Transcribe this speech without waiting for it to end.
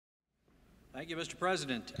Thank you, Mr.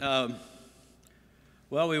 President.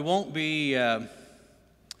 Well, we won't be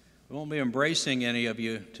embracing any of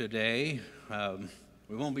you today.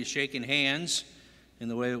 We won't be shaking hands in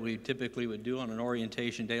the way that we typically would do on an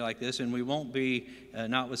orientation day like this, and we won't be,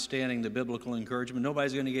 notwithstanding the biblical encouragement,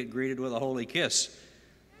 nobody's going to get greeted with a holy kiss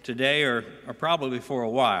today or probably for a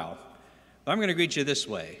while. But I'm going to greet you this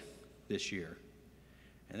way this year,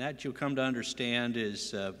 and that you'll come to understand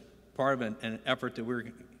is part of an effort that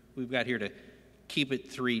we've got here to keep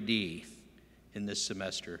it 3D in this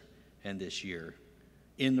semester and this year,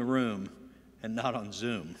 in the room and not on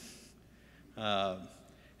Zoom.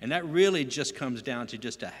 And that really just comes down to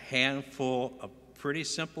just a handful of pretty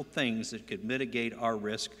simple things that could mitigate our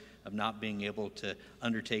risk of not being able to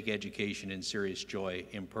undertake education in serious joy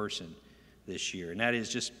in person this year. And that is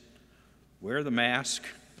just wear the mask,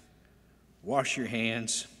 wash your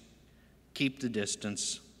hands, keep the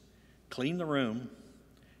distance, clean the room,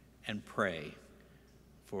 and pray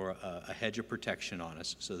for a hedge of protection on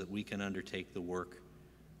us so that we can undertake the work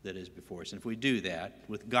that is before us. And if we do that,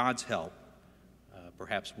 with God's help,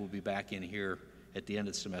 perhaps we'll be back in here at the end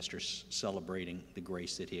of the semester celebrating the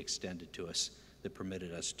grace that He extended to us that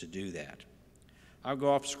permitted us to do that. I'll go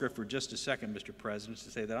off script for just a second, Mr. President, to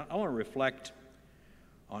say that I want to reflect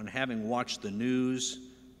on having watched the news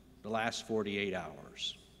the last 48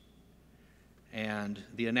 hours. And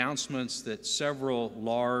the announcements that several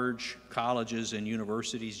large colleges and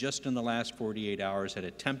universities just in the last 48 hours had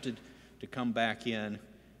attempted to come back in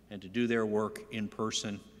and to do their work in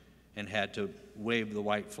person and had to wave the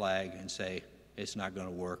white flag and say, it's not going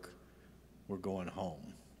to work, we're going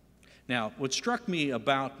home. Now, what struck me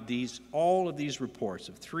about all of these reports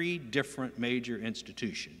of three different major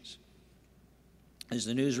institutions is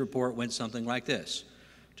the news report went something like this.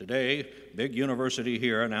 Today, big university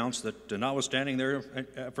here announced that notwithstanding their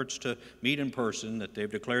efforts to meet in person, that they've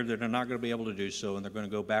declared that they're not going to be able to do so and they're going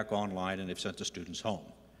to go back online and they've sent the students home.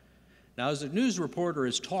 Now, as the news reporter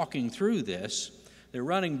is talking through this, they're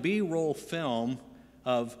running B-roll film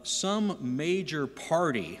of some major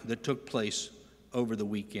party that took place over the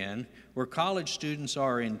weekend where college students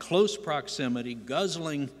are in close proximity,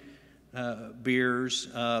 guzzling beers,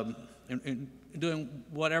 and doing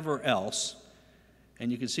whatever else.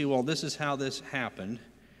 And you can see, well, this is how this happened.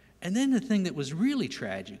 And then the thing that was really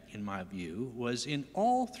tragic, in my view, was in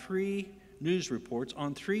all three news reports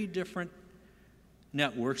on three different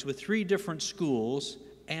networks with three different schools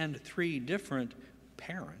and three different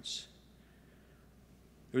parents.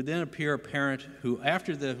 There would then appear a parent who,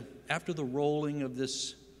 after the rolling of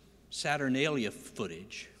this Saturnalia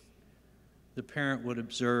footage, the parent would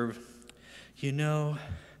observe, you know,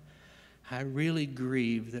 I really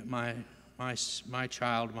grieve that my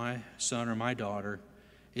child, my son or my daughter,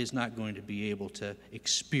 is not going to be able to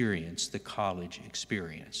experience the college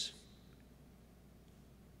experience.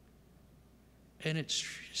 And it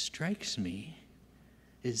strikes me,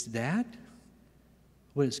 is that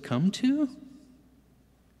what it's come to?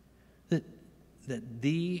 That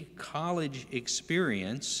the college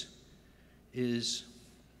experience is,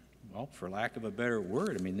 well, for lack of a better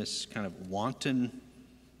word, I mean, this kind of wanton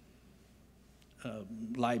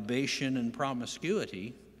libation and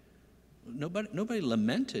promiscuity. Nobody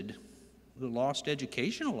lamented the lost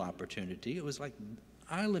educational opportunity. It was like,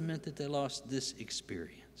 I lament that they lost this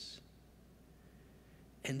experience.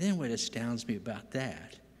 And then what astounds me about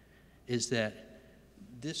that is that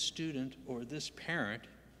this student or this parent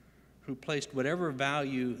who placed whatever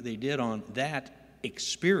value they did on that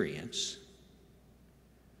experience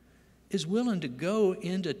is willing to go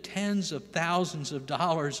into tens of thousands of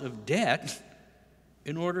dollars of debt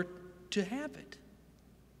in order to have it.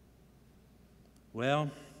 Well,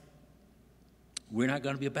 we're not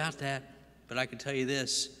going to be about that, but I can tell you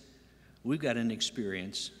this, we've got an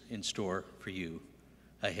experience in store for you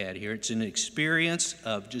ahead here. It's an experience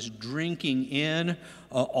of just drinking in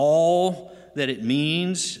all that it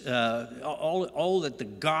means, all that the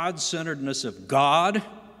God-centeredness of God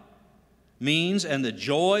means, and the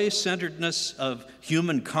joy-centeredness of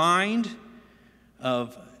humankind,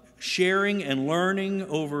 of sharing and learning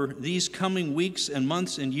over these coming weeks and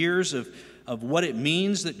months and years of what it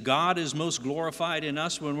means that God is most glorified in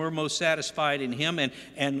us when we're most satisfied in Him,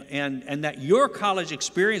 and that your college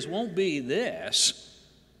experience won't be this.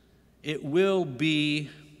 It will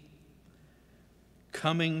be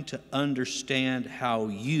coming to understand how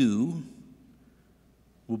you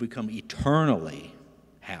will become eternally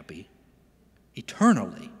happy,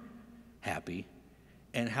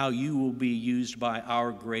 and how you will be used by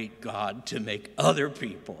our great God to make other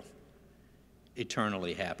people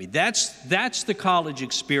eternally happy. That's the college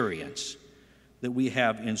experience that we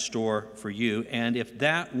have in store for you. And if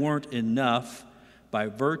that weren't enough, by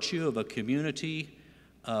virtue of a community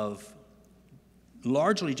of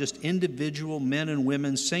largely just individual men and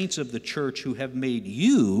women, saints of the church, who have made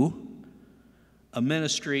you a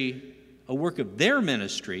ministry, a work of their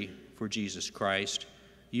ministry for Jesus Christ,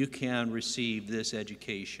 you can receive this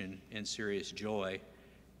education in serious joy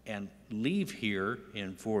and leave here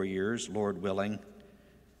in 4 years, Lord willing,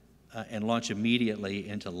 and launch immediately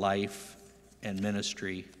into life and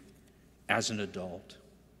ministry as an adult,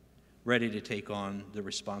 ready to take on the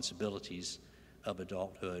responsibilities of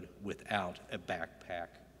adulthood without a backpack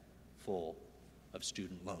full of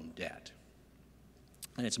student loan debt.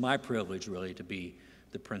 And it's my privilege, really, to be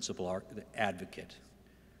the principal advocate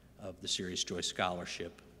of the Serious Joy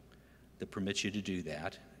Scholarship that permits you to do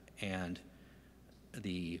that, and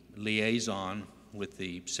the liaison with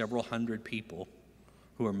the several hundred people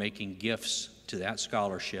who are making gifts to that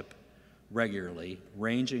scholarship regularly,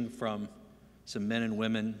 ranging from some men and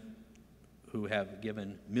women who have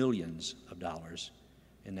given millions of dollars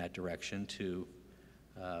in that direction to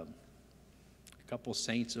a couple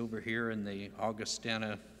saints over here in the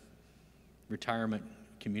Augustana retirement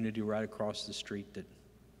community right across the street that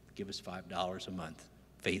give us $5 a month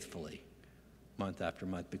faithfully, month after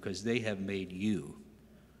month, because they have made you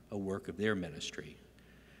a work of their ministry.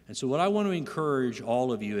 And so what I want to encourage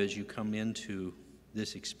all of you as you come into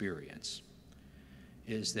this experience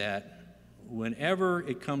is that whenever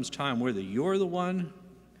it comes time, whether you're the one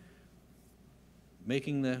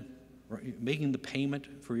making the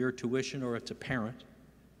payment for your tuition or it's a parent,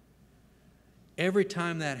 every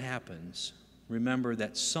time that happens, remember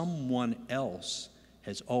that someone else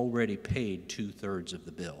has already paid 2/3 of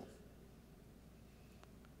the bill.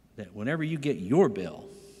 That whenever you get your bill,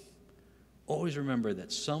 always remember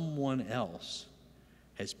that someone else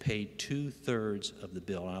has paid 2/3 of the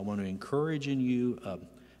bill. And I want to encourage in you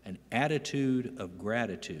an attitude of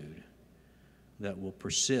gratitude that will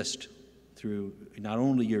persist through not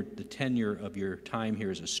only the tenure of your time here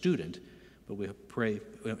as a student, but we pray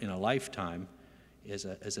in a lifetime as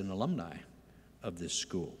an alumni of this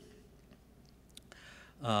school.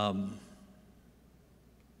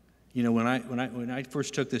 You know, when I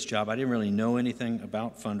first took this job, I didn't really know anything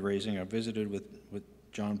about fundraising. I visited with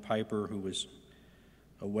John Piper, who was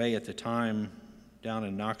away at the time down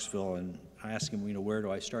in Knoxville, and I asked him, where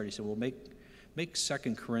do I start? He said, well, make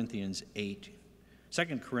 2 Corinthians 8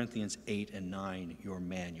 and 9 your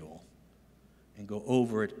manual, and go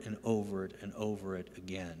over it and over it and over it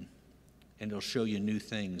again, and it'll show you new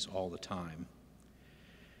things all the time.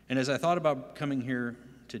 And as I thought about coming here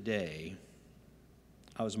today,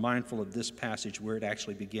 I was mindful of this passage where it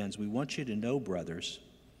actually begins. We want you to know, brothers,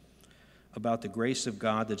 about the grace of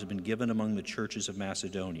God that has been given among the churches of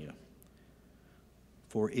Macedonia.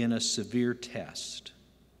 For in a severe test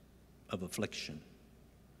of affliction,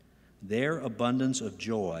 their abundance of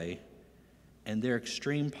joy and their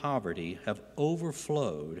extreme poverty have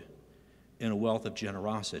overflowed in a wealth of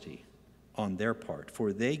generosity on their part.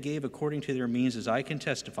 For they gave according to their means, as I can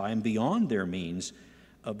testify, and beyond their means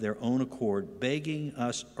of their own accord, begging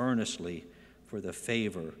us earnestly for the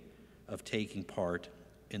favor of taking part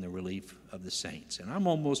in the relief of the saints. And I'm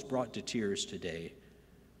almost brought to tears today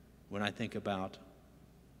when I think about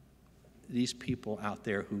these people out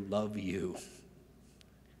there who love you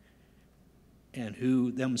and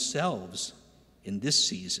who themselves in this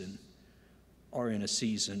season are in a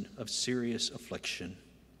season of serious affliction,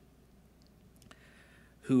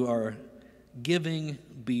 who are giving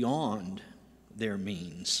beyond their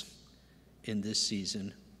means in this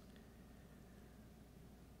season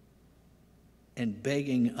and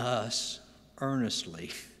begging us earnestly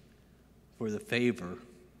for the favor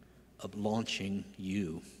of launching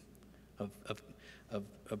you,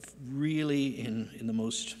 of really in the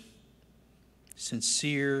most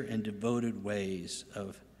sincere and devoted ways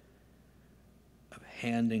of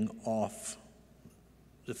handing off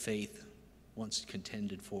the faith once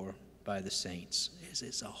contended for by the saints.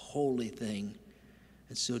 It's a holy thing.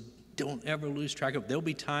 And so don't ever lose track of it. There'll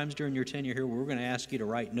be times during your tenure here where we're going to ask you to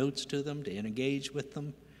write notes to them, to engage with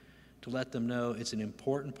them, to let them know it's an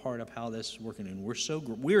important part of how this is working. And we're so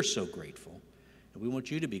grateful, and we want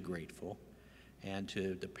you to be grateful. And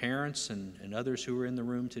to the parents and others who are in the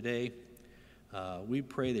room today, we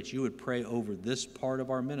pray that you would pray over this part of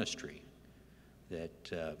our ministry,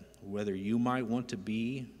 that whether you might want to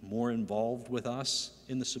be more involved with us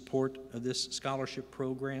in the support of this scholarship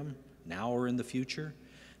program, now or in the future,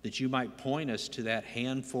 that you might point us to that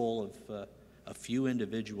handful of a few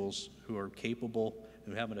individuals who are capable,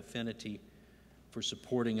 who have an affinity for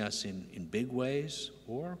supporting us in big ways,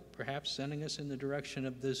 or perhaps sending us in the direction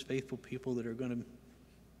of those faithful people that are going to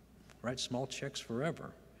write small checks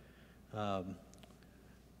forever.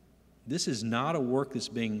 This is not a work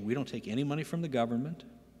we don't take any money from the government.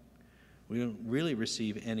 We don't really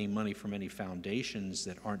receive any money from any foundations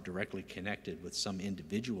that aren't directly connected with some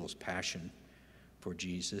individual's passion for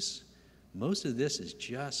Jesus. Most of this is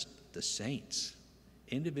just the saints,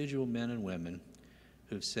 individual men and women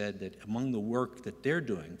who've said that among the work that they're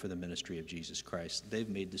doing for the ministry of Jesus Christ, they've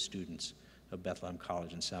made the students of Bethlehem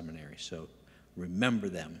College and Seminary. So remember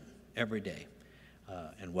them every day,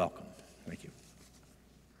 and welcome. Thank you.